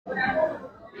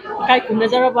kai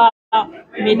kunazaraba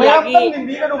media gi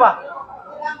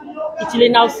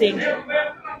ichilinaw sing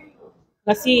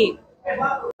ngasi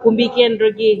kumbi kendra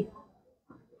gi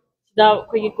da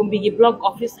koi kumbi gi block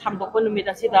office hamdokon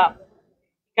numida sida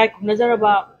kai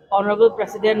kunazaraba honorable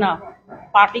president na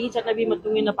party ki chanabi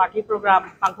matungina party program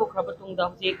pangthokhraba tungda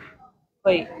hojik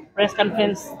koi press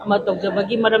conference ama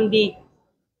tawjabagi maramdi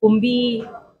kumbi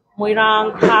moirang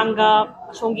thanga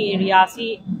songi area si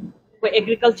koi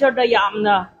agriculture da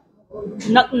yamna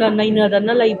nakna naina da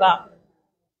na laiba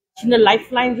sina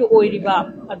lifeline ju oiriba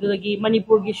adudagi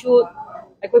manipur gi shu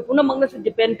akoi puna mangna su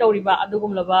depend tawriba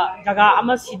adugum laba jaga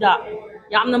ama sida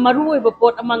yamna maru oiba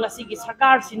pot ama ngasi gi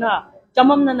sarkar sina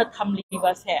chamamna na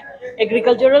thamliba se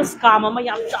agricultural scam ama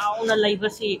yam chauna laiba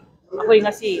si akoi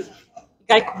ngasi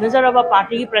kai khunazaraba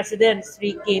party gi president Sri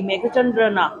K Meghachandra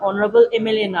na honorable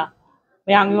MLA na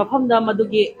mayang mafamda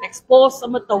madugi expose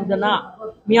ama tawdana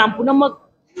miyam punamak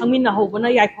hangmin hobana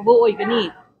yaifabo oigani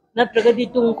natragadi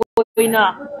tung koina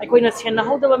aikoina senna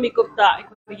hodaba mikupta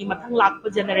aikogi mathang lakpa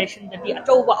generation dadi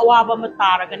achouba awaba ma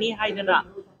taragani haidana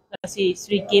asi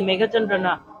Sri K Meghachandra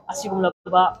na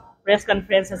asigumlaba press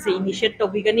conference ase initiate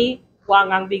tobigani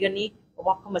wangang bigani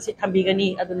wakam ase thambigani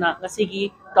aduna ngasigi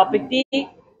topic ti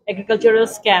agricultural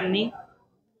scam ni.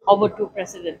 Over to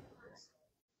president.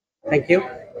 Thank you.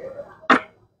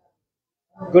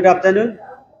 Good afternoon.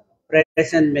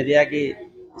 Press and media ki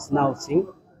is now sing.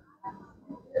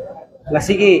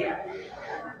 Ngasigi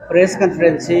press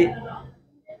conference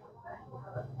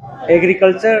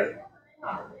agriculture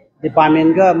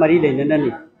department ka mari lena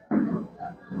ni.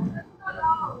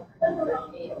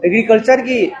 Agriculture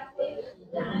की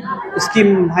scheme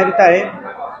है बताए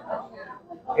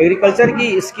agriculture की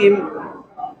scheme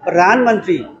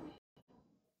प्रधानमंत्री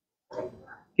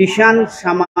किसान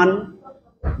सम्मान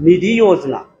निधि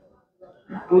योजना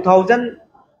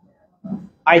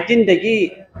 2018 दगी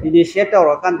initiate और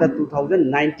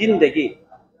 2019 दगी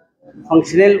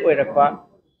functional ओइरपा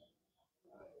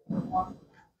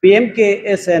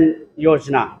PMKSN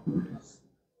योजना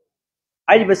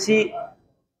आई बसी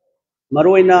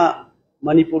मरोइना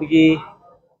मणिपुर की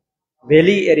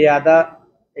वैली एरिया दा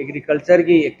एग्रीकल्चर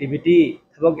की एक्टिविटी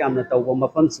थबक यामना तौबा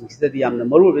मफम सिंगसिददी यामना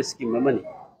मरुबे स्कीम अमनी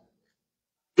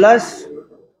प्लस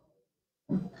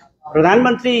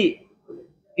प्रधानमंत्री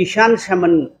किसान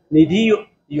सम्मान निधि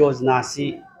योजना सी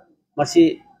मसी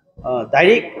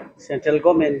डायरेक्ट सेंट्रल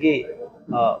गवर्नमेंट की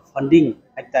फंडिंग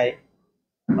हटाए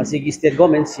मसी की state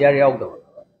government share याउदो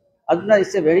अदुना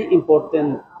it's a very important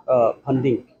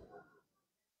funding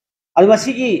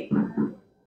अलमसी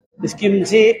scheme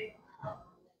से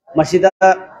मसीदा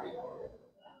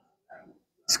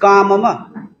स्काम अमा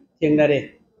थेंगनरे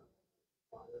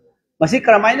मसी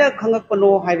करमाइना खंगकपनो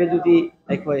हाइबदुदी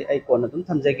अखोय आई कोन अदुम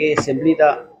थमजगे असेंबली दा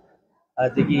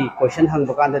अदगी क्वेश्चन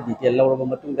हंगबा कांदा detail लौरबा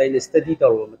मतुंदा in study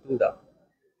तौरबा मतुंदा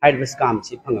HYBE scam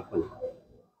C फंगकपनो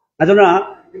अदुना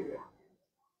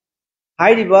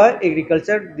हाइरिबा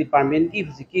agriculture department की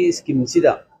हुजिकी स्कीम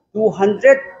सिदा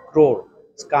 200 crore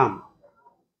scam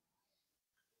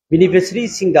beneficiary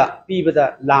singda pibada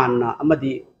lanna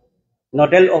amadi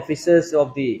nodal officers of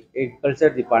the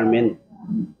agriculture department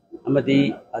amadi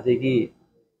adegi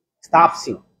staff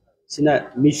sing sina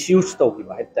misuse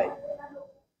tawgiba haitai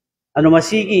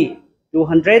anomasi gi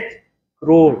 200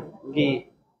 crore gi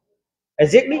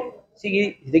exactly sigi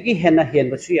degi henna hen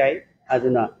basu yai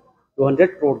aduna 200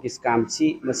 crore gi scam si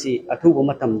masi athuba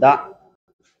matamda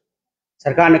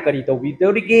sarkarna kari tawbi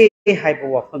tawrige haiba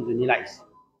wafam duni lais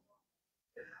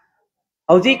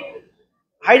हौजिक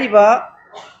हाइरिबा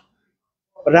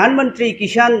प्रधानमंत्री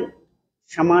किसान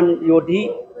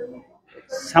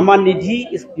सम्मान निधि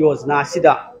योजना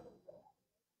सिदा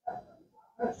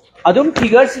अदुम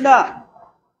figure सिना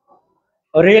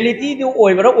reality दु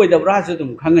ओइबरा ओइदबरा हसु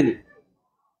दुम खंगनी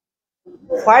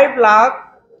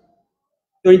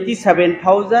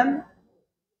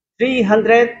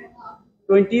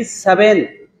 5,27,327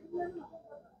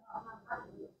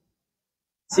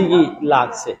 सिगी लाख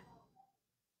से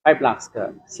 5 lakhs का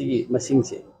सिगी मसिंग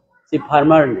से सि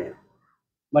फार्मर ने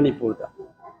मणिपुर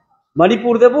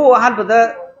दा बु हान पदा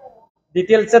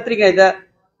डिटेल चत्रि गैदा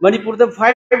मणिपुर दा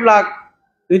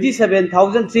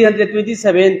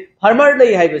 5,27,327 फार्मर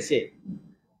लई हाइबसे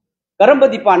करम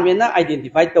डिपार्टमेंट ना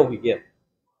आइडेंटिफाई तौबिगे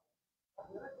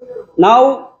नाउ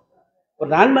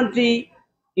प्रधानमंत्री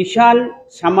किसान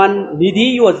सम्मान निधि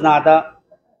योजना दा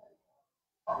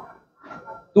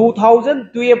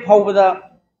 2012 फाउबदा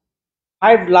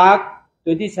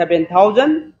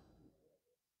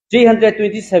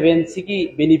 5,27,327 सिकी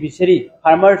बेनिफिशियरी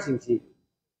फार्मर सिंसी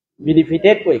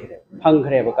बेनिफिटेड कोई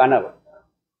फंगरे बकानब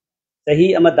सही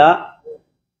अमदा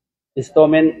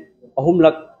instalment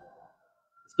अहुमलक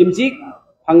scheme si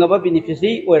phangaba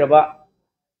beneficiary oiraba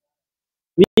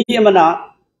mi amana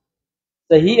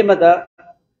sahi amada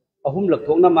ahum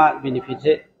lakthokna ma benefit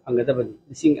se phangadabani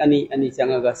lising ani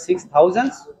changaga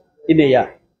 6000 in a year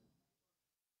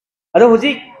ado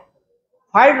hojik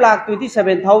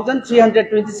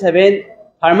 5,27,327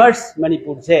 farmers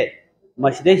Manipur se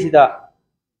maside sida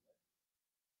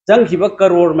jangkhiba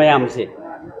crore mayam se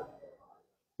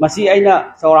masi aina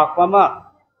saurakpa ma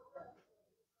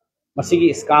masigi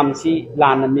scam si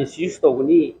lana misuse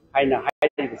toguni haina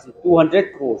hairibasi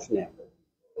 200 crores ne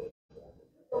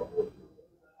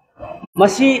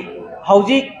masi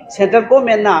hojik central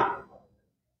government na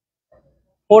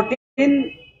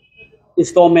 14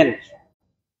 installment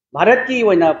Bharat ki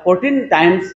waina 14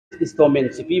 times installment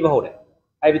si pi bahore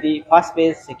aibdi first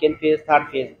phase second phase third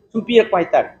phase supi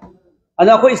quite that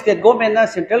ana ko state government na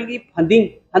central ki funding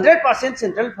 100%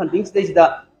 central funding stage da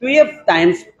 12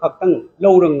 times khaktang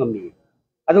lorang ngami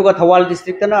aduga Thawal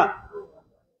district na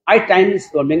 8 times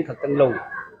installment khaktang lo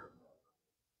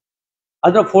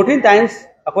adu 14 times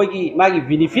akoi ki magi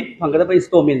benefit phangada ba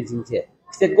installment jing che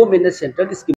state government na central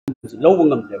scheme lowang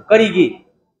ngam le kari gi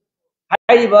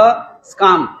haiba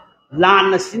scam lan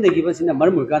na sindagi ba sina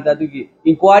marmul kan ta dugi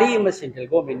inquiry ma central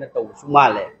government na taw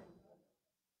sumale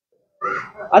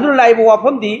adu lai bo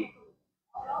wafam di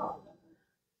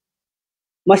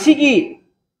masigi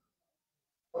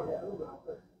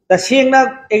ta sengna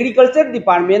agriculture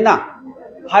department na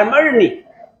farmer ni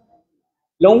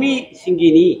longmi singi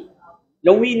ni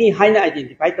longmi ni haina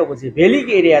identify taw se valley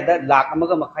area da lak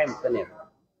amaga makhai mutane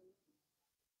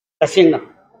ta sengna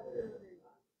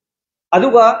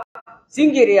aduga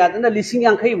Sing area dana lising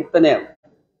yang kai muktane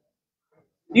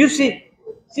you see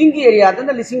sing area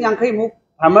dana lising yang kai muk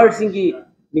farmer singi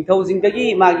ningthau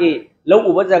jingdagi magi lau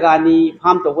uba jaga ni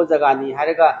farm to uba jaga ni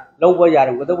haraga lau ba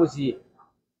yaram goda busi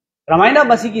ramaina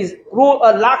masigi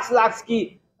lakhs ki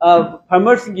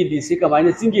farmer singi lisi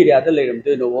kamaina sing area da leram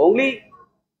de no only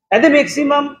at the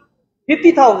maximum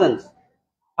 50,000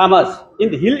 farmers in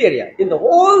the hill area in the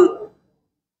whole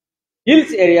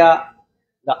hills area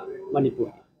the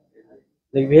Manipur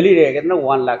the valley area na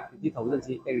 1,50,000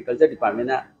 si agriculture department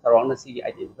na around na si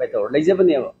identify to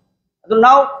lejabane ado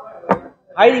now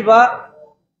haiba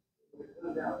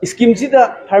scheme si the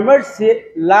farmers se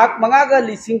lakh manga ga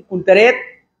lising kuntaret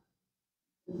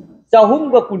chahum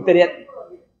ga kuntaret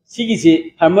sigi se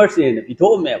farmers ne na pitho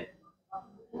me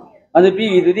ado pi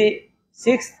idudi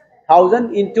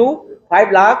 6,000 into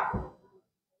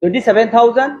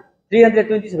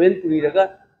 5,27,327 puri raga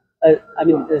I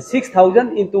mean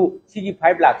 6,000 into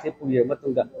 5 lakh se puri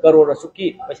matungda crore suki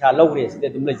paisa lawre se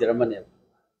dum lejaramane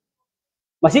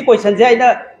masi question je aina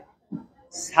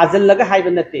sajal laga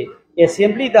haiba nate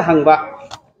assembly da hangba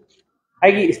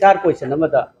aigi star question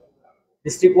amada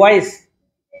district wise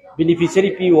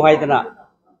beneficiary pi haidana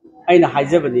aina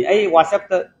haijabani ai whatsapp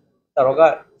ta taroga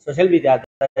social media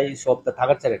da ai shop ta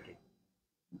thagat charake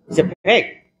is a fake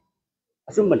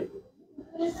asumani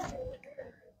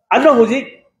adro huji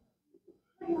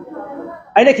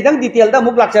aina khidang detail da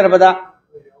muk lakchar bada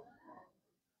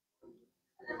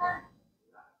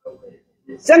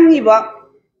sangi ba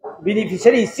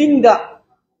beneficiary singda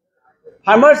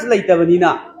farmers laitabani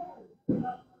na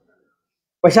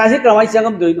paisa se kramai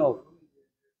changam doino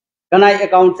kanai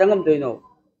account changam doino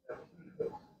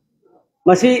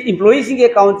masi employee sing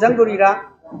account chang dorira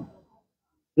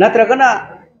natragana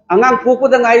angang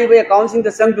phokoda ngai ba account sing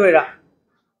da chang doira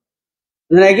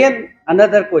then again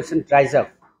another question rise up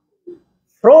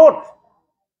fraud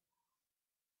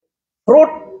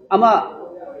ama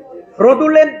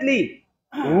fraudulently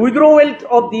withdrawal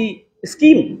of the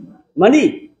scheme money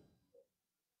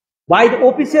by the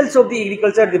officials of the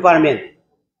agriculture department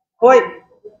hoi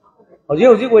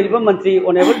hoji oiba mantri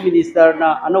honorable minister na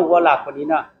anowa lakpani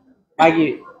na agi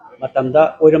matamda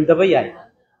oiramdaba yai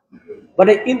but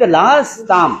in the last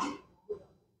term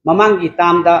mamangi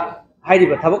term da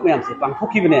hairiba thabak mayam se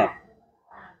pangthokibane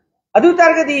adu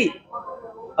targadi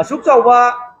asuk chawba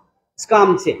scam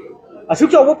se asuk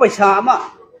chawba paisa ama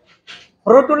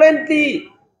fraudulently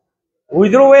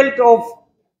withdrawal of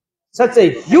such a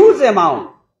huge amount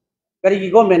kari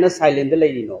government silent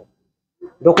lady no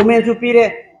document ju pire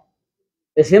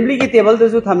assembly ki table to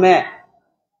ju thame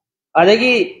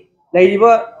adagi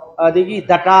laiba adagi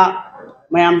data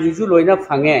mayam ju loina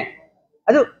phange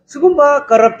adu sugumba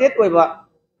corrupted oiba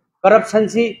corruption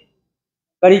si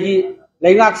kari gi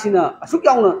laingak sina asuk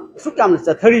yamna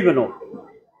chathariba no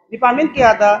department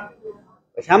kya da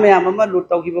paisa mayam ama lut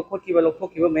tawkiba khotkiba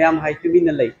lokthokkiba mayam hai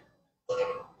tumina lei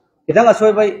kidang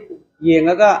asoi bai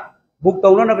yengaga book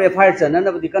tawna na FIR chana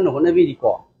na bidi kan hona bi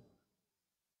ko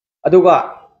aduga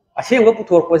असेंग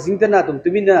पुथोरपसिंगना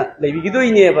तुमिना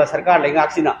लेबिगिदोइनेबा सरकार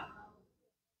लेंगाक्सिना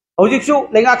हौजिकसु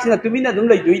लेंगाक्सिना तुमिना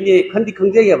लेदोइने खंदी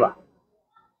खंजेबा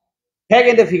fact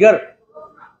and the figure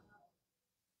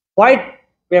white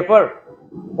paper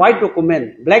white document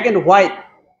black and white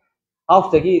house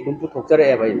tagi dum puthokjare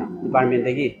ba ina department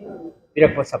tagi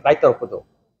pirakpa supply torkodo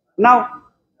now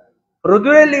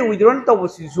fraudulently withdrawn to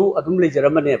sisu adum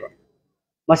lejaramane ba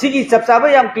masigi chapchaba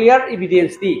yam clear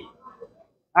evidence ti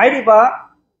airi ba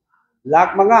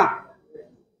lakh manga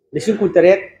lising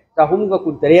kuntaret tahum ga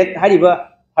kuntaret hari ba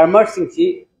farmers singsi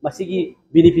masigi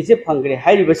benefit phangre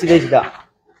hari ba sidai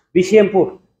Bishampur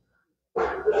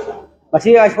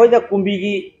masih asoida kumbi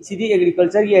ki city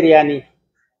agriculture ki area ni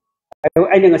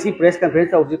aina ngasi press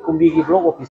conference tau kumbi ki block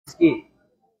office ki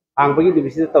ang bagi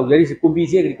division tau jari si kumbi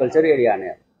si agriculture area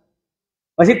ne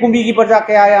masih kumbi ki parja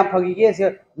kaya ya phagi ke se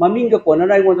maming ka kona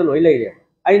nai ngon loi lai re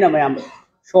aina mayam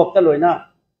shop ta loina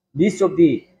list of the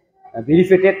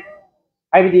benefited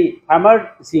ibd farmer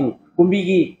sing kumbi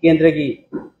ki kendra ki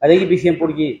adagi Bishampur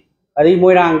ki adagi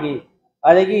Moirang ki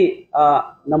adagi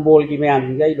Nambol ki mayam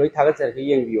singai loi thagat char ke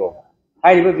yeng bio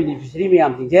हाइरिबा beneficiary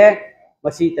ma'am सिंजे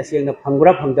मसी तसेंगना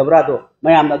फंगबरा फंगदबरा दो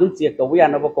ma'am ना check तब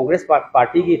यानब Congress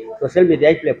party की social media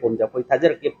platform दा कोई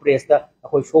थाजर के press दा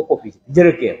कोई show copy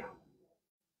जरके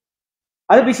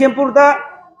अरे बिशेमपुर दा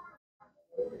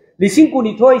लिसिंग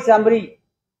कुनिथोय चामरी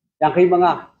यांखै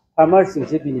मंगा फार्मर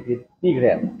सिंसे बेनिफिट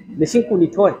पिग्रे लिसिंग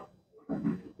कुनिथोय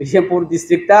बिशेमपुर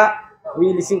डिस्ट्रिक्ट दा मी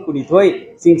लिसिंग कुनिथोय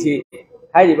सिंसी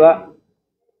हाइरिबा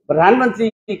प्रधानमंत्री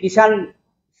किसान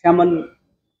सम्मान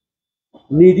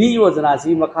निधि योजना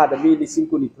से मखाद भी लिसिंग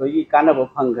कुनिथोई की कानब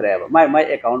फंगरे माय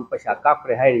अकाउंट पैसा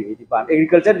कापरे हाइरी डिपार्टमेंट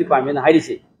एग्रीकल्चर डिपार्टमेंट हाइरी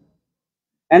से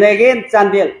एंड अगेन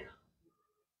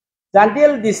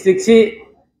चांदेल डिस्ट्रिक्ट से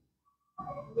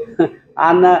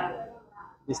आना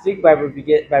डिस्ट्रिक्ट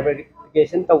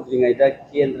बाइफरकेशन तौद्रिङैदा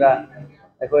केंद्र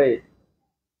अखोय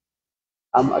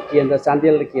केंद्र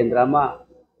चांदेल केंद्र मा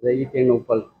रही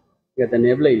टेक्नोपल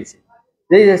गदनेब लैसे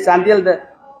जै Chandel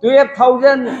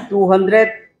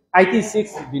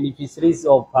 12,286 beneficiaries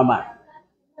of farmer.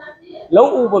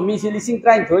 Lau uba misi lising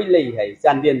train thoi lei hai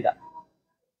Chandian da.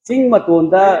 Sing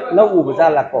matonda lau uba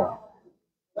jala ko.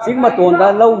 Sing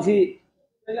matonda lau si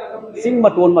sing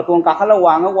maton kakala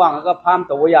wanga ka farm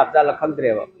to yap jala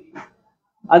khangdreba.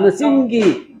 Anu singi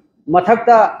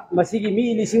mathakta masigi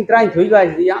mi lising train thoi ga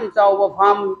yam chawba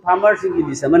farmer singi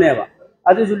lisamaneba.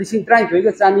 Adu ju lising train thoi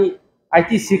ga chani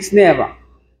 86 ne ba.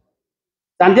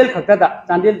 Chandel khakta da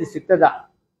Chandel district da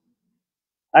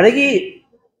adagi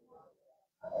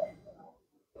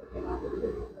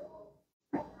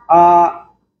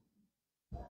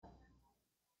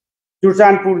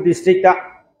Churchandpur district da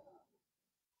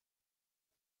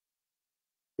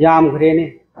yam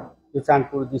grene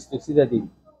Churchandpur district sidadi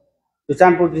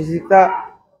Churchandpur district da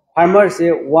farmers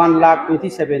se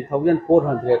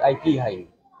 1,27,400 IP hai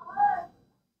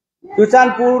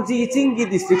Churchandpur ji chingi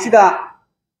district sida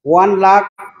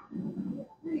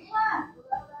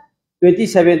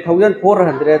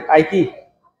 1,27,400 IT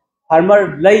farmer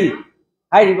lay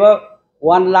हाइरिबा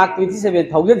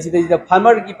 1,27,000 सिदा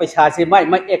farmer की पैसा से my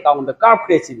account दा car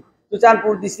फ्रेसी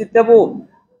Churachandpur district तबो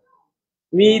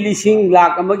मी लिसिंग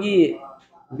lakh अमगी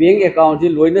bank account जे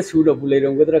लोइना सुरबु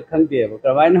लेरंगदरा खंगदेबा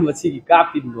करवाइना मसी की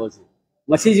कापिन दोसे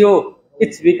मसी जो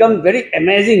it's become very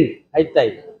amazing हाइताई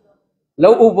लो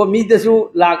उब मी दसु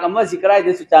लाख अमा सिकराय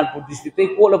दसु चुरचानपुर डिस्ट्रिक्ट ते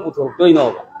कोला पुथोरतोइनो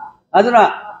अदुना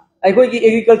अखोई की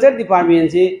एग्रीकल्चर डिपार्टमेंट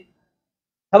से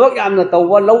थबक यामना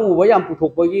तौबा लो उब याम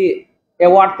पुथोकपगी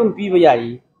अवार्ड तुम पीब याई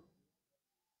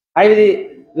हाइबदी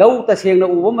लौ तसेंगना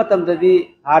उब मतमददी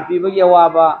हार पीबगी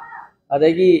अवाबा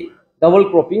अदगी डबल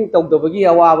क्रॉपिंग तौदबगी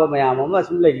अवाबा मयाम अमा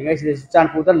सुम लेगिंगाय सिदे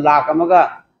चुरचानपुरदा लाख अमगा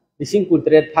लिसिंग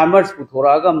कुंत्रेट फार्मर्स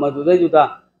पुथोरागा मदुदैदुदा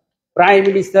प्राइम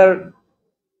मिनिस्टर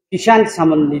किसान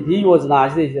सम्मान निधि योजना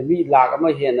से मी लाख अमा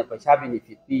हेना पैसा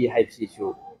बेनिफिट पी हाइबसिसु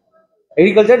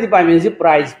एग्रीकल्चर डिपार्टमेंट से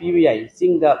प्राइज पीब याई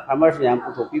सिंगदा फार्मर्स मयाम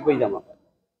पुथोपीबैदमा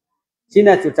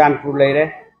सिना चुरचानपुर लेरे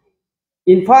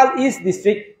Infal East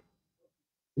District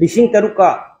Lising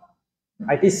Taruka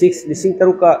 86 Lising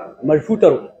Taruka Marfu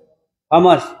Taruk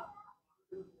farmers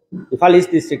Infal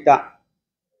East District ta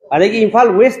adagi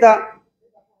Infal West ta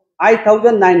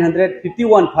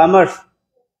 8,951 farmers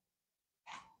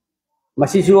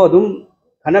masisu adum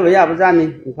khana baya abajani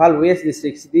Infal West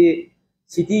District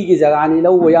city ki jagani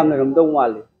lau yam na ramdau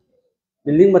mali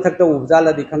building mathak ta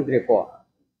ubjala di khangdre ko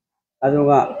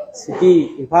aduga city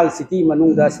Infal city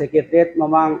manungda secretariat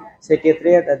mamang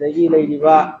secretariat adagi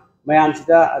leiriba mayam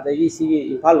sida adagi sigi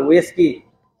Infal West ki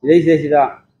leise sida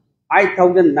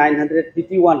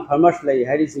 8,951 farmers lei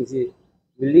hari singsi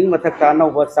building मथक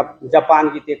अनौब Japan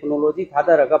की technology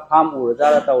थादरगा farm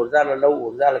उरजाला तौरजाला लौ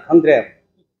उरजाला खंग्रे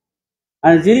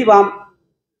जिरीबाम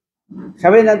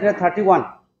 731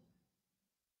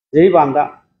 जिरीबाम दा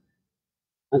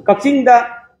कक्चिंग दा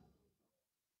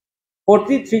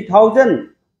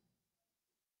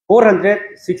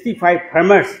 43,465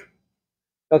 farmers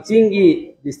Kakching की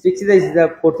district सिदा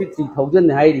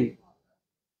 43,000 हाइरी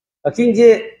कक्चिंग जे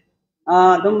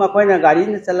दम अखोइना गाड़ी न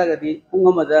चलगदी पुंग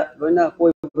अमदा लोइना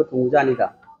कोइबो थुंजानिदा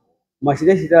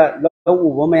मसिदा लौ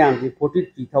उबो मयाम जी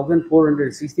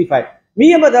 43,465 मी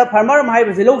अमदा farmer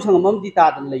हाइबसे low Sangamam the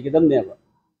तादन लेगदमनेबा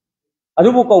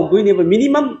अदुबो कौदुइनेबा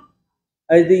minimum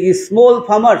the small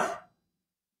farmers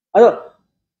ado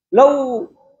low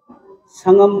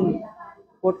sangam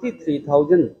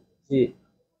 43,000 ji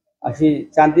asi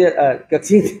chandi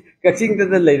kaksing da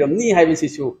leiram ni haibi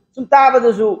sisu sum taba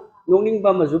da su nongning ba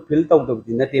ma su phil taw taw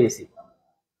din na te masi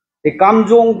the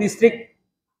kamjong district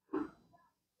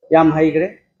yam haigre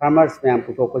farmers myam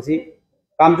putok si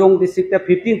kamjong district ta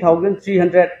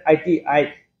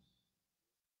 15,388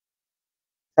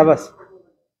 sabas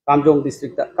Kamjong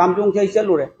district Kamjong से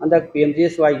चलुरे अंदर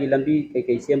पीएमजेएसवाई की लंबी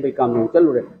कई same भाई कामजोंग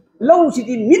चलुरे लौ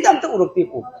city मिदम तो उरकते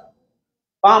को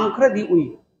palm खरदी उई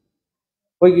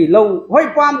होगी लौ होय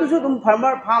पाम तो तुम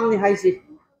फार्मर फार्म नि हाई से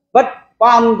बट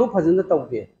पाम तो फजन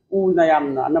तौदे उ ना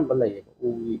यामना अनंब लय उ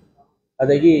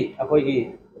अदगी अखोगी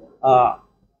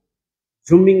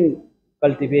जूमिंग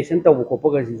कल्टीवेशन तब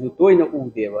खोपग सिसु तोइना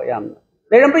उदेबा यामना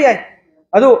लेरम याय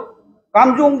अदो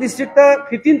Kamjong district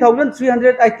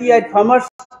 15,388 farmers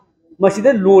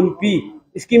मसीदा loan P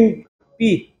scheme P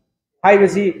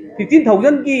हाइबसी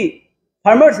 15,000 की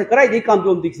farmers से कराई दे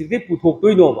कामजोंग डिस्ट्रिक्ट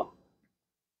पुथोक्तोइनोबा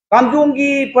कामजोंग की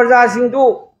प्रजा सिंदो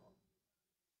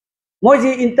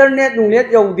मोइजी इंटरनेट नुनेट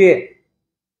यौदे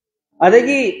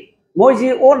अदगी मोइजी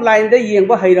ऑनलाइन दे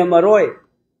येंबा हैरमरोय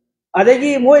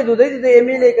अदगी मोइ दुदै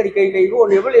एमएलए करी कई लेरो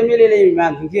लेवल एमएलए ले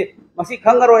मैम सिंजे मसी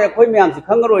खंगरोय अखोय मैम से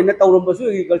खंगरोय न तौरमबसु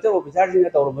एग्रीकल्चर ऑफिसर सिंग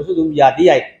तौरमबसु दुम यादी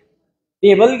आइ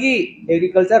टेबल की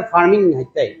एग्रीकल्चर फार्मिंग है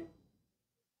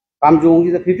कामजोंग की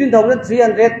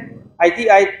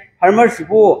 15,388 farmers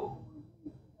को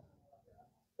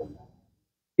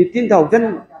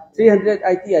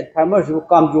 15,388 farmers को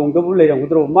Kamjong दबु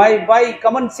लेरंगद्रो my by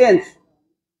common sense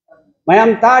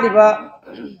मयाम तारिबा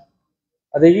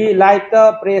अदगी live ता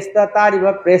प्रेस ता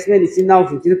तारिबा प्रेसमेन इसिनाउ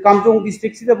सिन कामजोंग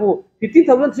डिस्ट्रिक्ट सिदबु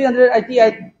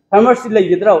 15,388 farmers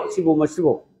लेगद्रो सिबो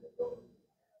मसिबो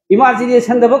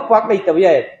imagination the book park like the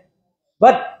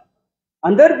but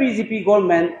under BJP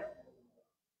government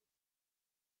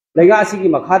legacy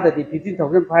Makata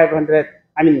 15,500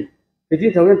 I mean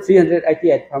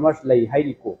 15,388 farmers lay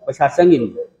highly co but has sung in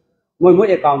my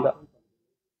account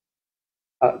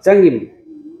sung in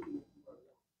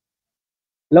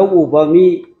low over me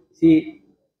see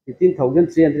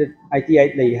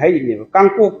 15,388 lay highly never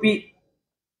can't copy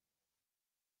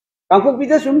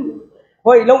the sum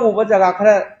होय लो उबा जगह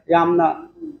खरा यामना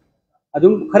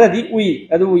अदुम खरा दी उई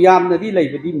अदु यामना दी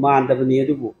लेबदी मानदबनी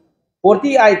अदुबु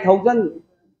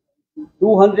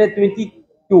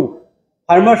 48,222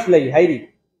 farmers lay हाइरी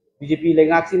BJP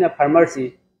लेगाक्सिना farmers C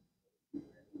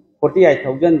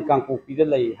 48,000 Kangpokpi the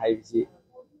लay हाइबसी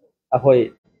Ahoi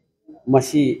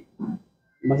Masih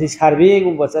survey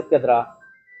Gauba चतकद्रा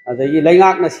अदगी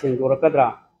लेगाकना सेंदोरकद्रा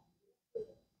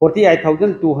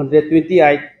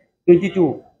 48,222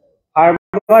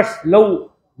 farmers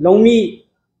lowmi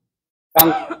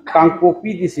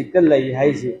kangpopi district lay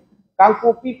haise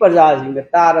kangpopi praja jing da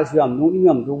tara su am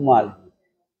nungam dumal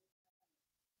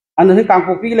anu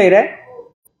kangpopi lay re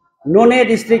none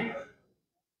district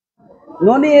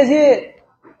none ase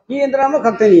kendra ma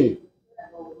khaktani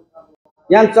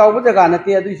yam chawba jaga na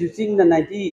te adu su ching na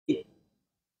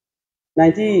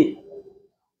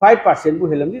 95% bu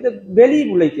helam di da valley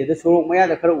bu leite da sorok maya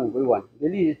da khara u bai wan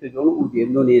valley se jo no u de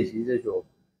no ne si je jo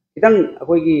kitang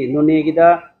akoi gi no ne gi da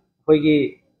akoi gi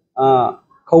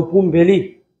khaupum valley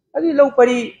adi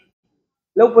lopari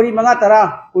manga tara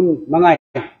kun mangai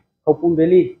khaupum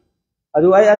valley adu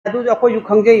akoi ju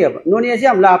khangjai ya no ne se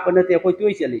am la pa na te akoi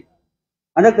toi cheli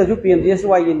anak ta ju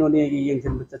PMJSY gi no ne gi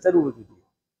yengchen ba charu bu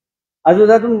adu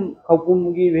da dum khaupum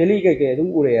gi valley ke dum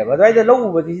ure ya ba dai da lo u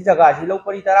ba ji jaga si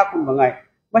lopari tara kun mangai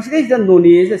Masih ada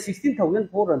noni is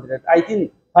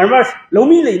 16,418 farmers.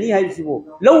 Lomi lay ni hai sibo.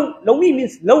 Lomi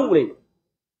means low lay.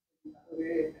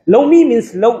 Lomi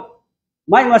means low.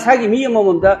 Mai masagi mi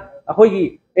amam da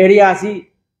akoi area si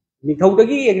ni thau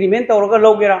dagi agreement tawraga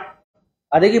low gera.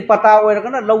 Adagi pata oira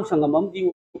kana low sangamam di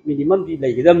minimum di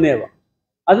lay gidam neba.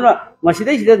 Aduna masih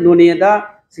ada noni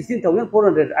da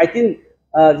 16,418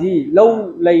 di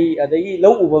low lay adagi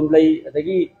low ubam lay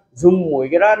adagi zoom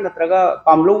oigera natraga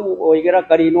pamlo oigera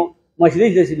karino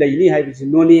masidi jesi laini haibisi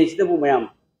noni sidabu mayam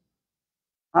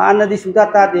ana di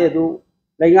suda ta de du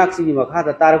laingak sigi makha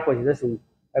da tar ko sida sum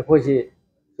ko si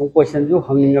sum question ju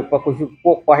hanging pa ko su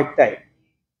pok pa hektai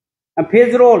am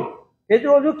phase roll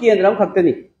ju kendram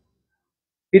khaktani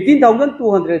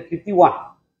 15251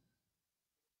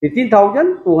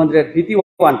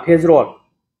 15251 phase roll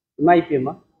mai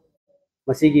pema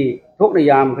masigi thok na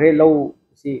yam khre low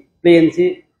si plain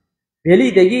si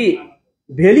valley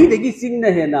degi sing na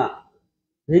hena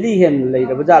valley hem lei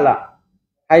da bajala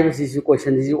hai basi su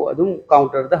question ji adum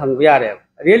counter da hang ya re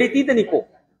reality da ni ko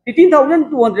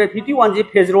 15251 ji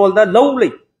phase roll da low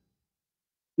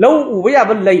u ba ya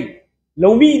ba lei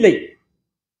low mi lei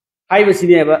hai basi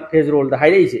ne ba phase roll da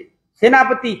hai rei se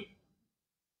senapati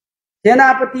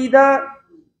da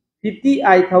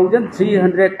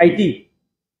 58380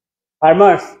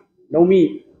 farmers low mi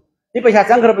ni paisa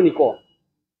changra bani ko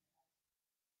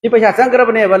ni paisa changra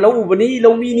bane ba low bani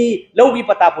low mi ni low gi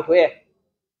pata puthoe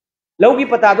low gi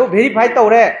pata do verify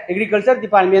tawre agriculture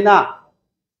department na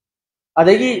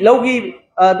adagi low gi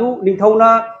adu ningthauna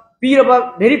piraba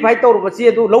verify tawru ba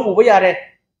che du low uba yare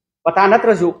pata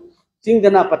natrasu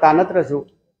singdana pata natrasu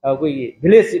koi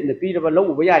village na piraba low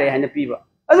uba yare haina piba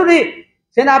adu ni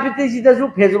senapati sida su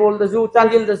phezrol da su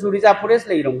chanjil da su reserve forest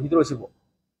leirong hidro sibo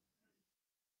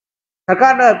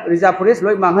सरकार reserve forest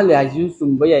लोई मांगल है जो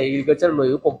सुनबा या agriculture लोई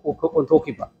को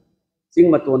कोंथोकिबा सिंग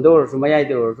मतोन दो सुमायाय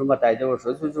दो सुमताय दो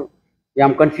सु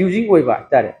याम कंफ्यूजिंग होइबा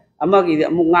तारे अमा की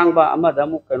अमु ngang अमा दा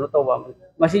अमु कनो तोबा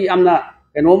मसी अमना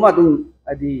कनो मा दुम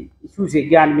अदि इशू से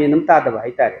ज्ञान में नमता दबा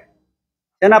है तारे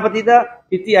सेनापति दा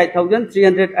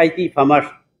 58380 फार्मर्स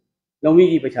लौमी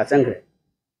की पैसा चंगरे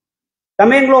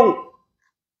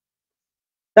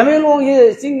तमेंगलोंग ये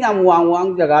सिंग याम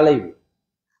वांग जगह लई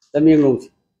Tamenglong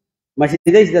Masih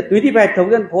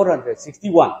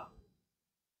 25,461.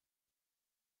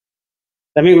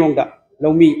 Taming long da,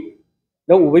 long mi,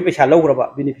 long ubi pesha long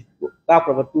raba benefit ka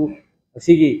raba tu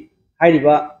sigi hai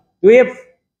riba 12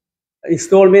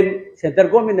 installment center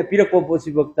government na pira ko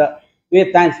possible ta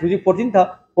 12 times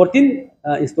 14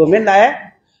 installment la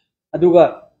hai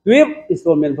aduga 12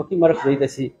 installment baki marak rei da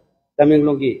si taming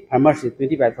long ki farmers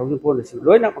 25,400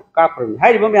 loina ka raba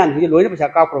hai riba man hi loina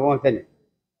pesha ka raba tane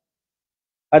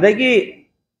adagi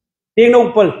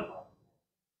tenopal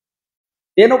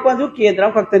ju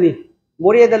kendram khaktani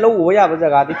moria da low ya ba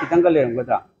jaga di kitang kal leram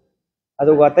gadra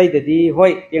adu ga tai dadi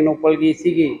hoi tenopal gi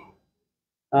sigi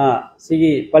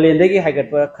palen dagi haigat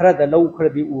pa khara da low khara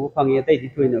bi u phangi tai di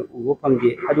thoina u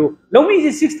phangi adu lowi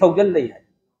ji 6000 lei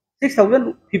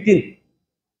 6015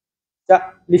 ja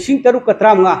lising taru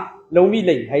katram nga lowi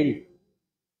lei hairi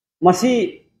masi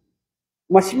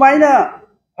maina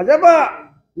hajaba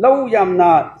low yamna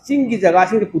singi jaga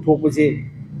sing puthok se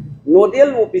nodal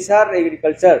officer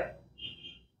agriculture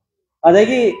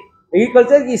adagi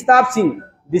agriculture ki staff sing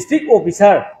district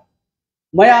officer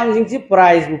mayang sing si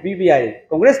prize bu pbi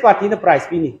congress party na prize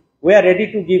pini we are ready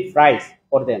to give prize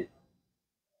for them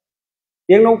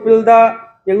yengnopul da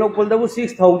bu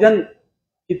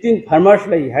 6015 farmers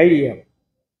lai hairi hai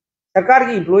sarkar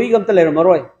ki employee gam ta leram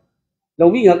maroi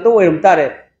lowi ngak to oiram tare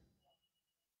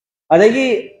adagi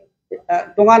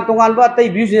tongan ba tai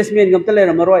businessman gam ta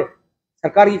leram maroi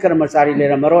सरकार की कर्मचारी ले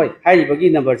रमरोय high बगी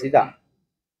number सिदा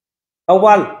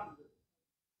थौबाल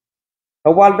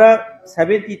दा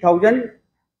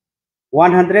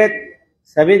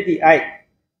 70,178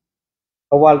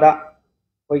 थौबाल दा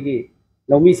कोई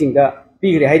लौमी सिंह दा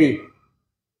पीगरे हाईरी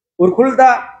उरखुल दा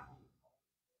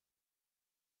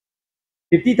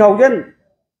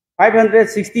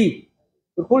 50,560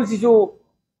 उरखुल सिसु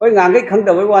कोई गांगे खंग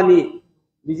दबई वानी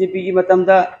बीजेपी की मतम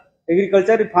दा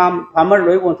एग्रीकल्चर फार्मर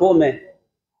लोई ओंथो में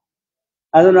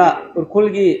aduna urkhul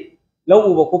gi law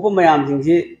uba khopa mayam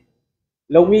jingsi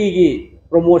lawmi gi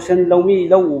promotion lawmi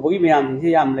law uba gi mayam jingsi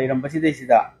yam leiram basi dei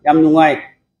sida yam nungai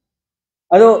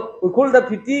ado urkhul da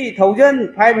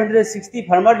 50,560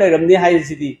 farmer leiram ne hai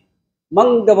sidi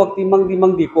mang da bakti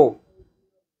mangdi ko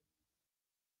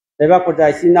deba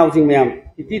projai sin now jing mayam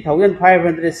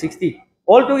 50,560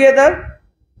 all together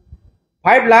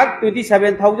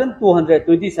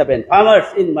 5,27,227 farmers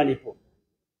in Manipur,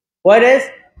 whereas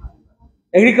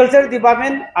Agriculture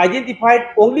Department identified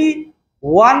only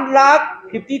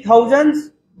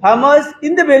 1,50,000 farmers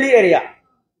in the valley area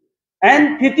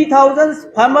and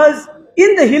 50,000 farmers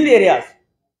in the hill areas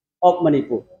of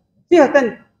Manipur. See,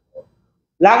 hatan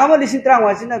lagama lising trang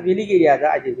wasina valley area da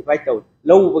identified tau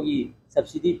low bagi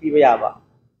subsidy pi bayaba,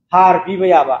 har pi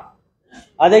bayaba,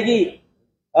 adagi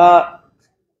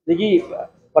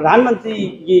Pradhan Mantri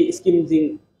ki scheme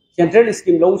jing central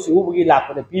scheme low singu bagi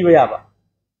lakpa da pi bayaba.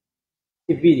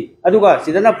 piri aduga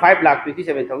sidana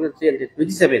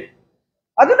 5,27,327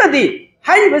 aduna di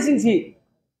hai basing si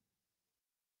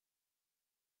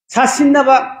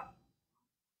sasinaba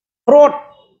fraud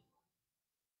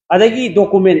adagi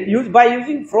document used by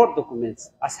using fraud documents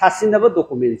sasinaba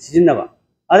documents sinaba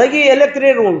adagi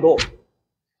electoral roll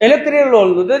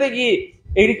do adagi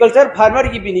agriculture farmer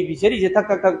ki beneficiary je thak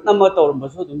thak number tawr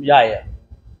masu dum yaya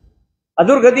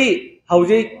adurgadi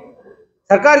hauji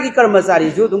सरकार की कर्मचारी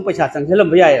जो तुम पैसा चंगलम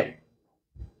बयाय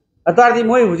अतारदी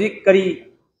मोय हुजी करी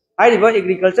हाइरिबा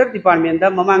agriculture department दा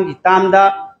ममांग की ताम दा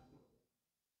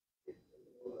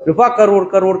रुपा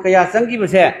करोड़ कया चंगी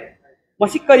बसे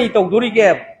मसी करी तौदुरी के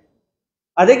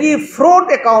अदगी फ्रॉड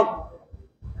अकाउंट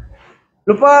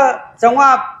रुपा चंगा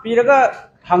पीरगा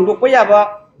हांगदोक याबा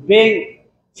bank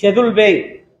schedule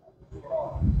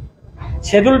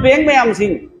bank मयाम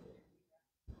Singh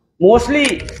mostly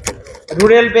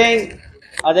rural bank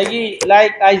adagi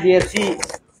like IGFC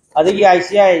adagi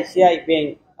ICI bank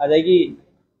adagi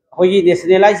hoyi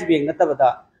nationalized bank natabada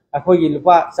akhoi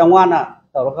lupa changwana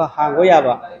tawraka hango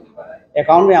yaba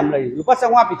account me am lai lupa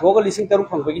changwa pithoga lising taru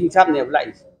phangba gi hisab ne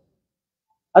lai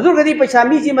adur gadi paisa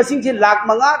mi ji masing ji lakh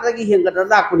manga dagi henga da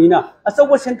lakh kunina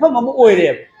asawa senpham amu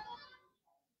oire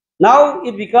now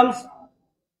it becomes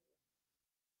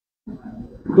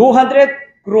 200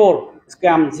 crore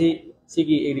scam ji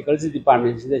sigi agriculture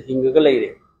department sida hinga ga leire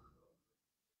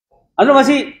anu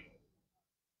masi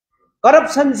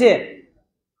corruption se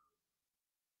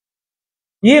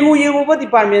yengu ba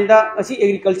department da asi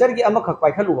agriculture gi ama khak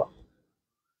pai khaluwa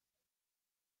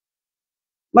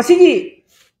masi gi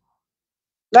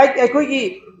like ekoi gi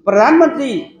pradhan mantri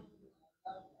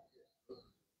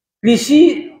krishi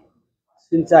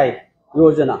sinchai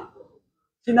yojna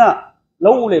sina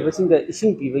lau le basing da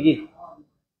ising pi bagi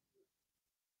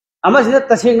ama sida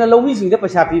tasengna lawi sing da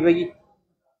paisa pi bagi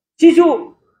sisu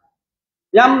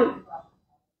yam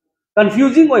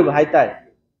confusing oi ba haitai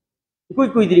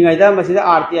kui dringai da masida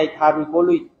RTI tharu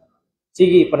kolui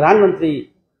sigi pradhan mantri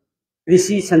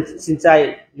krishi sinchai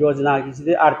yojna gi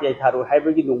sida RTI tharu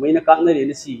haibagi nungmai na kakna re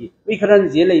na sigi mi kharan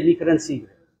je lai mi kharan si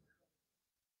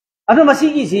anu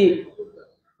masigi si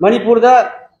manipur da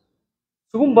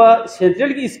sugumba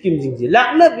central gi scheme jing ji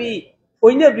lakna bi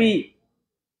oina bi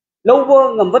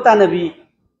lawbo ngamba tana bi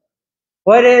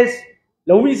whereas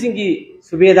lawmi singi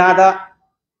subeda da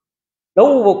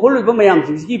lawbo kholuba mayam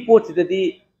singi pot sidadi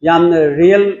yamna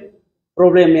real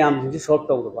problem mayam singi solve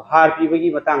tawda har pibagi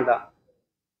matang da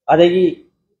adagi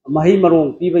mahi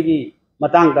marong pibagi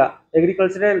matang da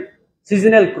agricultural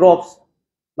seasonal crops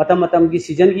matam gi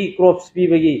season gi crops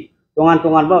pibagi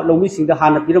tongan ba lawmi singda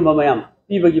hana piramba mayam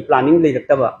pibagi planning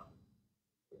leidaktaba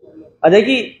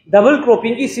adagi double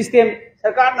cropping gi system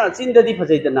sarkar na chindadi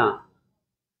phajaidana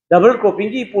double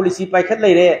cropping ki policy paikhat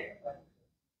leire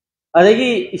adagi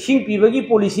ising pibagi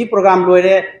policy program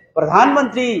loire pradhan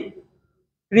mantri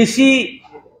krishi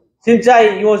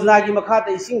sinchai yojna ki makha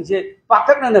ta ising je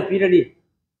pathakna na pirani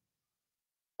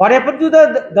what happened to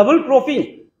the double cropping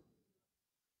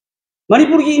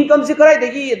manipur ki income se karai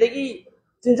adagi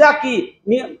sinjak ki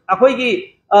akhoi ki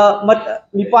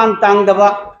mipan tang daba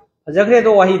jagre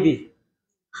do wahidi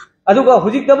aduga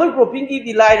hujik double cropping ki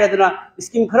dilai radna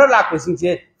scheme khara lakpa singse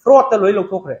fraud ta loi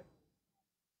lokthokre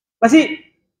masi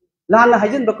lana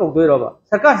hajen ba kawdoi roba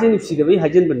sarkar sin nipsi da bai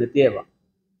hajen ban nate ba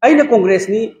aina congress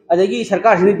ni adagi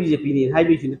sarkar sin BJP ni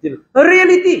haibi sin nate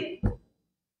reality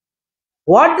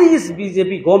what is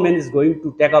BJP government is going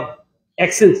to take up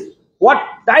actions what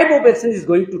type of action is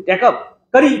going to take up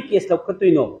kari case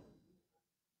lokhatoi no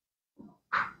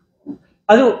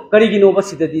adu kari gi no ba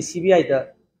sidadi CBI da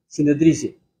sinadri se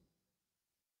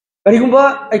karigumba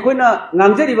aikoina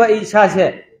ngamjariba isa se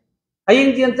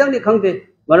haying jian chang ni khangde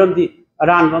maramdi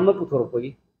aran bama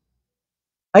puthorokpagi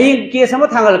haying case ama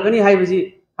thangalakani haibasi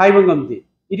haiba ngamdi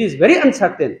it is very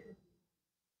uncertain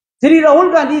Sri Rahul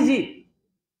Gandhi ji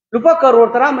rupa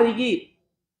crore 30 gi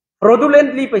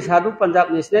fraudulently paisa du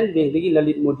Punjab National Bank gi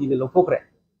Lalit Modi ne lokthokre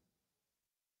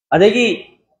adagi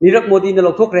Nirav Modi ne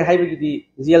lokthokre haibagi di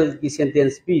jail gi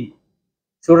sentence pi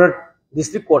Surat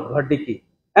district court verdict ki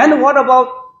and what about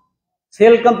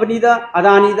Sale company da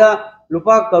Adani da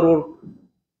lupa crore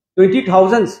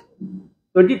 20,000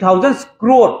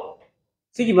 crore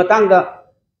sigi matang da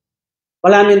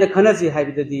parliament da khana si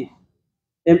haibidadi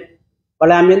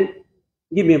parliament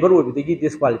gi member obidagi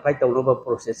disqualify tawnoba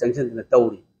process sanction na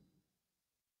tawri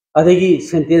adagi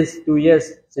sentence 2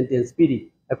 years sentence piri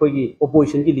akogi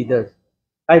opposition gi leaders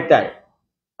lifetime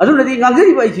adu nadi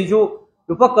ngamjari bai chi jo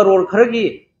lupa crore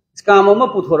kharagi scam ama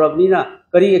puthorabni na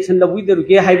kari action da with the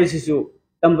ke haibasisu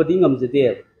tambadi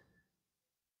ngamjade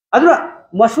aduna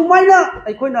masumaina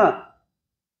aikoina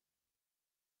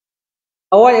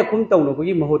अवाय अकुम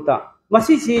तौनबगी महुता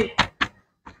मसीसी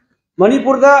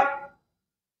Manipur दा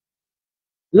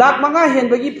लाख मंगा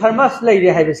हेनबगी farmers लेरे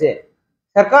हाइबसे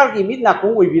सरकार की मिट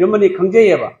नाकों ओइबिरमने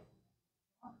खंगजेयबा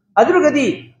अदुरगदी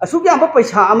असुक याम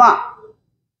पैसा अमा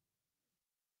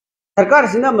सरकार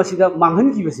सिना मसीदा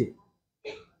मांगहनखिबसे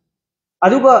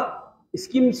अदुगा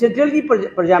स्कीम सेंट्रल की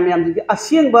प्रजा ma'am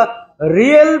असेंब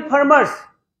real farmers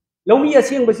लौमी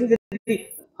असेंब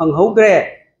हंगहौद्रे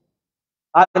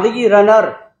आदगी runner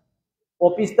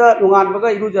office नुंगानबगा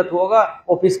इरुजथोगा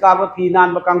office काब फी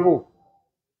नानब कांगू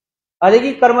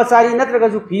आदगी कर्मचारी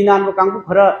नत्रगजु फी नानब कांगू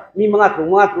खरा मी मंगा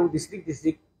थ्रू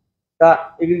डिस्ट्रिक्ट का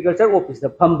एग्रीकल्चर ऑफिस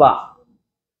फंबा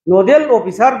नोडल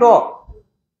ऑफिसर दो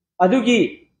अदुगी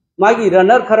मागी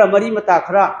रनर खरा मरी मता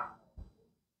खरा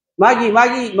मागी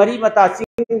मरी मता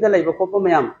चिंग लेब खोप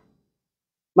मैम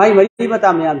मागी मरी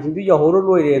मता ma'am Sindhu यहोरो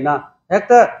लोइरेना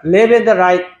हेक्ट level the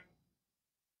right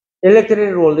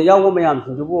electoral roll याव मैम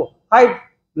सिंधु 5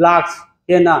 लाख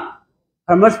हेना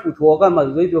फार्मर्स पुथोगा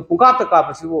मदुदो पुंकाप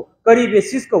कापसिबो करी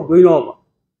बेसिस कौदोइनो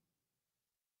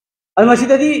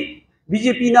अलमसिददी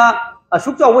बीजेपी ना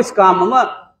असुक चाव स्काम अमा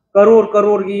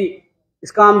करोड़ की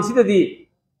स्काम सिददी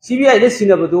सीबीआई दे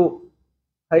सिनबदु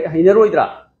हैनरोइद्रा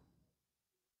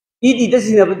ईडी दे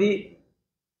सिनबदी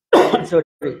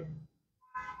सॉरी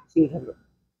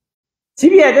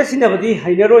सीबीआई दे सिनबदी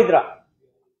हैनरोइद्रा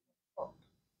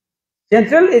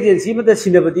सेंट्रल एजेंसी में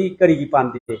सिनबदी करी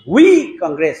पांदे we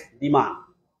Congress demand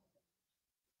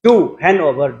to hand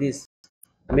over this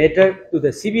matter to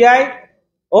the CBI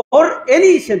or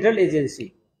any central agency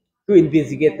to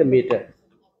investigate the matter.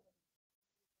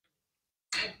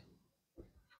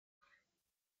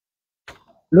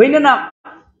 लोइनना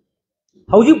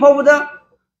हौजी फावदा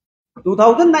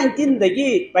 2019 दगी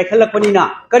पाइखलकपनिना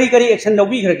करी एक्शन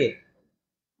लौबिखरगे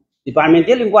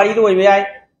डिपार्टमेंटल इंक्वायरी दो होइबे आइ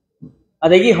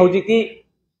अदगी हौजिकी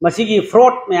मसिगी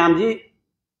फ्रॉड मयामजी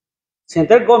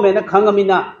सेंट्रल गवर्नमेंट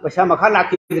खंगमिना पैसा मखा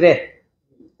लाखिद्रे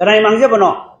तराई मांगजेबनो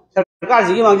सरकार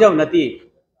जिगी मांगजेब नती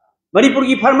मणिपुर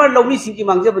की फार्मर लौनी सिंह की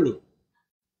मांगजेबनी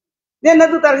ने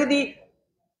नदु तारगदी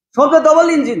सोम डबल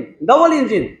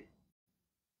इंजिन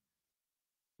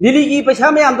दिल्ली की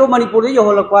पैसा में आमदो मणिपुर में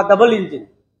यहोलकवा डबल इंजिन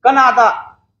कनादा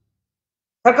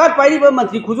सरकार पाइब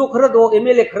मंत्री खुजो खर दो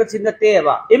एमएलए खर सिन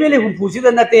नतेबा एमएलए हुंफु सिद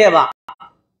नतेबा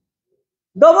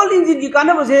डबल इंजिन की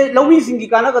कानब से लौनी सिंह की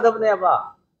कानगदबनेबा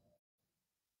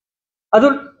अदु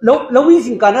लौनी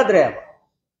सिंह कानद्रेबा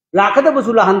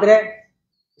लाखदबसु लाहंद्रे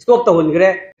स्टॉप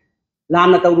तहनग्रे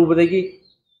लाना तौरुबदगी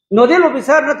nodal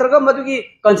officer नत्रगा मदुगी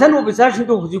concern officer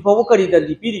Sindhu हुजिफाव करी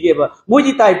दली पीरिगेबा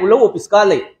मोजी टाइपुलो ऑफिस का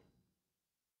ले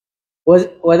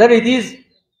whether it is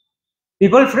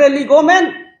people friendly government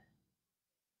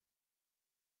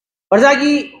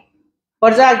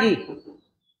प्रजा की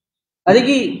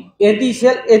अदगी anti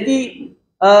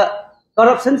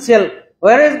corruption cell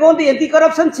where is gone the anti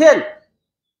corruption cell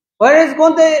where is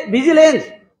gone the vigilance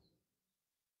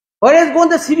where is gone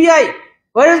the CBI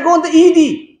where is gone the ED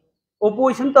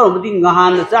opposition tawmdi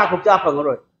ngahan cha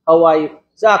phangroi hawai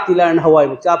cha tilan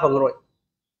hawai cha phangroi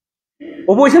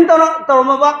opposition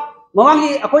tawmaba mawangi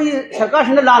akoi sarkar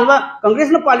sina lanba congress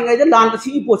na palingai da lan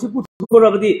si posi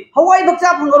puthurabdi hawai bak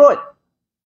cha phangroi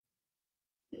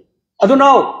adu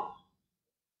now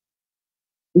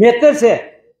matter se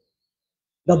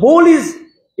the ball is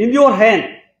in your hand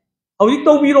how you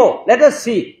to biro let us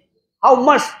see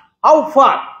how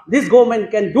far this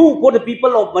government can do for the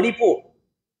people of Manipur.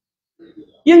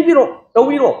 Yang biro, tau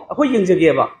biro, ako yang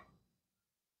jageba.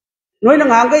 Noi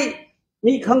nang angay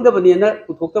ni khang da bani na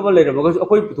puthok ta balay ramo kasi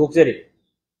ako puthok seri.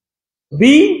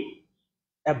 Being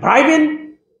a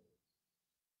bribing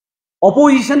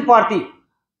opposition party,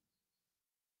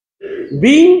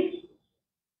 being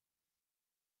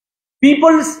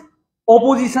people's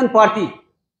opposition party,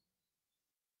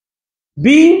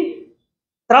 being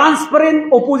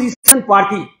transparent opposition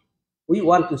party, we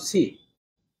want to see.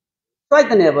 So I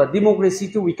can have a democracy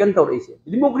to weaken our issue.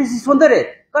 Democracy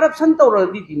sondare, corruption to our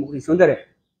democracy sondare,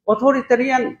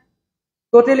 authoritarian,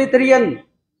 totalitarian.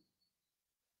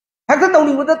 Haka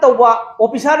tawning mo da tawba,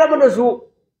 officer mo na su,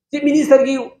 chief minister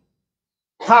ki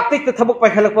tactic ta thabok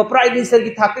paikhalakpa, prime minister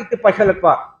ki tactic ta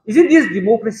paikhalakpa. Isn't this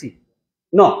democracy?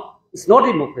 No, it's not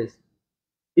democracy.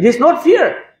 It is not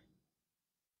fear.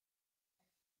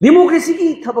 Democracy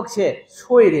की थबक से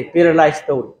सोयरे paralyse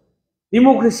तौर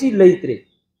democracy लेत्रे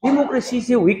democracy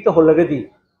से week तो हो लगदी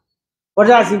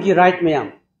प्रजा सिंह की राइट में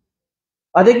आम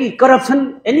अदेगी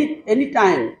corruption any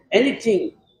time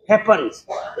anything happens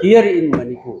here in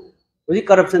Manipur उसी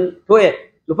corruption तो है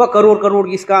लुपा करोड़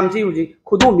की स्कैम ची उसी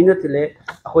खुदों मिनट ले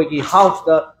अखोई की हाउस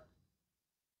दा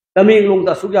तमिंग लोग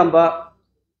दा सुजाम्बा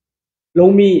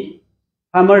लोमी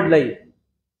फार्मर लई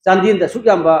चांदीन दा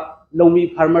सुग्याम्बा लौमी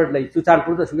फार्मर लई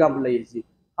चुचानपुर दा सुग्याम्बा लई सी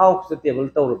हाउस दा टेबल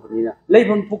तौरबनिना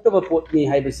लेफम फुक्तबा पोटनी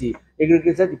हाइबसी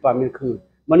एग्रीकल्चर डिपार्टमेंट खंग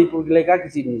मणिपुर की लेका की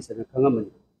chief minister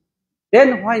खंगमनि then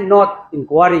why not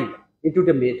inquiry into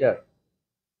the matter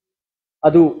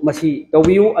adu masi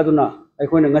tawiu aduna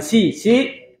aikoina ngasi si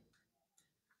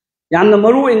yamna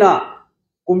maru ina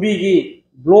kumbi gi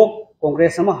block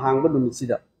congress ama hangba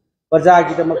numisida parja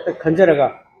gi damakta khanjaraga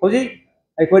hoji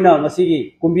aikoina ngasi gi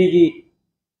kumbi gi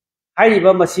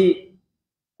haiba masi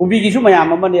kumbi gi su mayam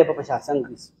ama ne ba paisa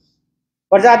sangri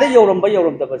parja de yoram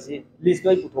da basi list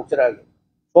loi puthok chara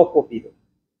sok copy do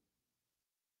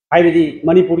हाइबदी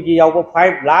Manipur की यावो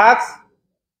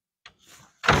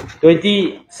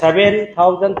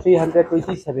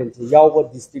 5,27,327 से यावो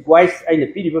district wise आइने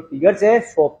पीरिबा figure से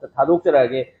shop ता थादोक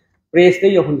चरागे press दे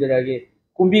यहुंजरागे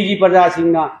कुंबी की प्रजा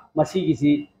सिंगना मसी की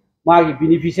सी मागी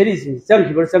beneficiary सिंग चंग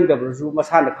खिबर चंग दबरसु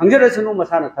मसाना खंगजरसनु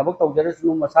मसाना थबक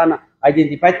तौजरसनु मसाना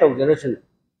आइडेंटिफाई तौजरसनु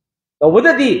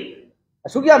तौबददी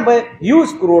असुग्याम यूज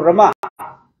क्रोरमा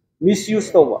मिसयूज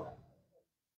तौबा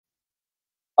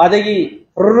आदगी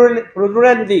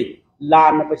फ्रॉडुलेंटली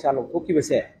लाना पैसा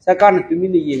लौथोखिबसे सरकार ने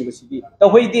तुमिन येंबसिदी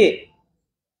तहोइदे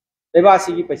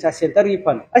लेबासी की पैसा सेंटर की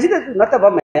फंड असिदा नतबा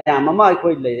मयाम अमा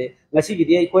अखोइ लेरे ngasi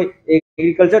gidi अखोइ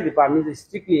agriculture department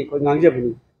strictly अखोइ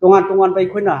ngangjabuni tongan bai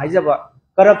khoina haijaba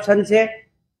corruption se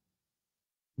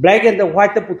black and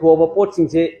white ta puthoba pot sing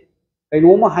se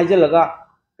kainoma haijalaga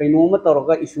kainoma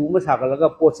tawraga issue ma sagalaga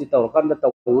pot si tawrakan da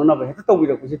tawna ba heta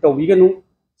tawbira ku si tawbiganu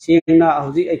sengna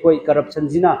hauji अखोइ corruption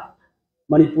jina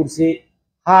Manipur से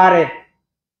हारे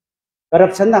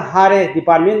corruption हारे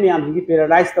department में की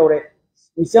paralyse तौरे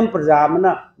Mitcham प्रजा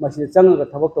मना मसिद चंग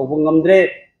थबक तौब ngамद्रे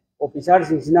officer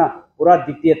सिंगसिना पूरा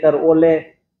dictator ओले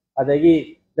अदगी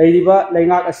लैरिबा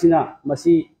लैंगाक असिना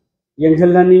मसी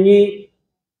यंगजलनिंगी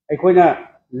अखोइना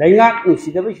लैंगाक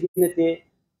नुसिदबे सिनते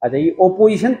अदगी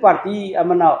ओपोजिशन पार्टी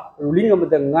अमना ruling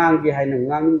अमदा ngang ge haina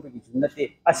ngang bigi sunate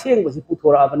aseng basi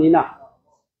puthora abanina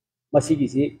मसी की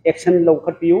सी एक्शन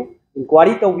लौखटपियु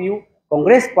इंक्वायरी तौबियु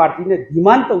कांग्रेस पार्टी ने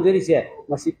डिमांड तौजरी से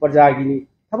मसी प्रजागिनी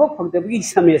थबक फंगदबगी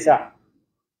समेसा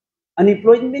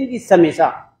अनएम्प्लॉयमेंट की समेसा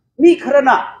मी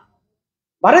खरना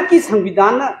भारत की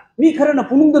संविधान मी खरना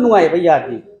पुनुंग नुआय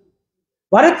बयादी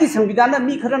भारत की संविधान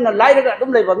मी खरना लाइरगा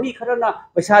अदुम लेबा मी खरना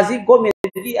पैसाजी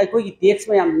गवर्नमेंट की अखोई की टैक्स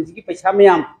मयाम की पैसा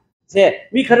मयाम से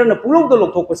मी खरना पुलों दो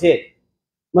लोथोकसे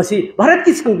मसी भारत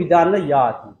की संविधान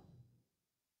यादी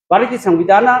भारत की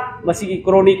संविधान की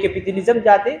क्रोनी कैपिटलिज्म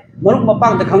जाते मरुक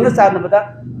मपांग खंग चानबदा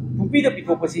टुपी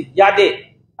पिथोपसी यादे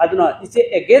अदुना it's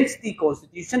against the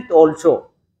constitution also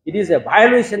it is a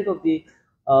violation of the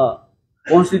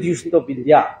constitution of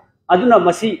India अदुना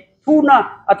मसी थुना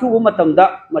अथुबो मतमदा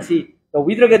मसी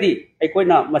तौविद्रगदी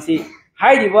अखोइना मसी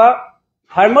हाइरिबा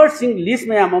फार्मर्स सिंग लिस्ट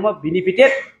मयाम अमा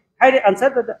benefited हाइरे answer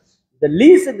the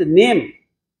list and the name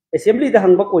assembly the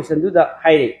हंगबा question दुदा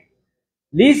हाइरे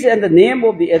list and the name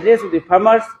of the address of the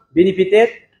farmers benefited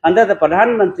under the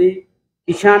Pradhan Mantri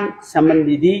Kisan Sanmman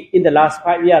Nidhi in the last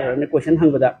 5 years. And the question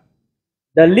hangada.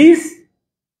 The list,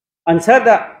 answer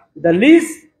the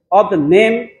list of the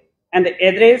name and the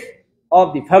address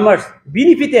of the farmers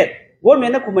benefited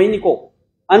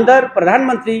under Pradhan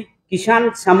Mantri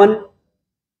Kisan Sanmman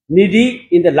Nidhi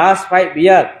in the last 5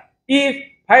 years. If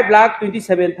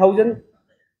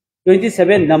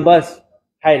 5,27,027 numbers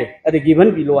high at the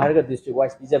given below district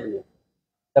wise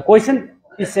the question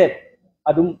is said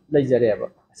adum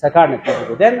laijareba sarkar na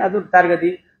pido then adu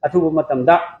targadi athuba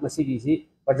matamda masigi si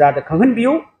parja da khangan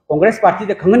biu congress party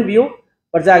da khangan biu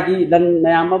parja gi lan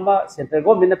mayam ma central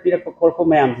government na pirak korpo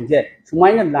mayam je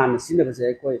sumaina lan sinna ba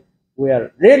se koi we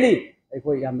are really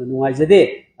koi yam nuai jade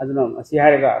aduna asi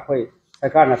haraga koi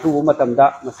sarkar na thuba matamda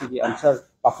masigi answer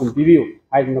pakum biu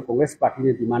haiduna congress party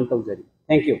ne demand tawjari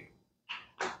thank you